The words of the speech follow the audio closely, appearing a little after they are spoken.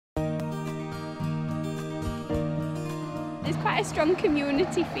quite a strong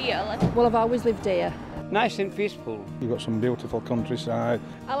community feel. Well, I've always lived here. Nice and peaceful. You've got some beautiful countryside.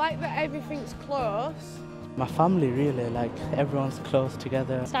 I like that everything's close. My family really, like everyone's close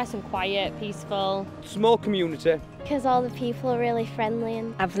together. It's nice and quiet, peaceful. Small community. Because all the people are really friendly.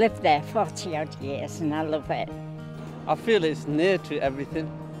 And I've lived there 40 odd years and I love it. I feel it's near to everything.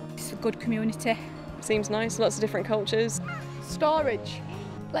 It's a good community. Seems nice, lots of different cultures. Storage.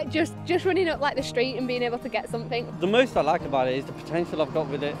 Like just running up like the street and being able to get something. The most I like about it is the potential I've got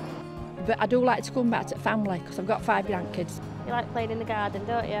with it. But I do like to come back to family because I've got 5 grandkids. You like playing in the garden,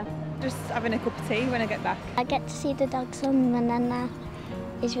 don't you? Just having a cup of tea when I get back. I get to see the dogs and my nana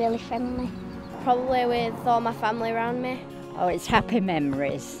is really friendly. Probably with all my family around me. Oh, it's happy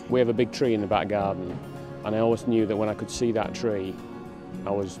memories. We have a big tree in the back garden and I always knew that when I could see that tree,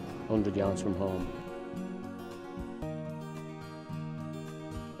 I was 100 yards from home.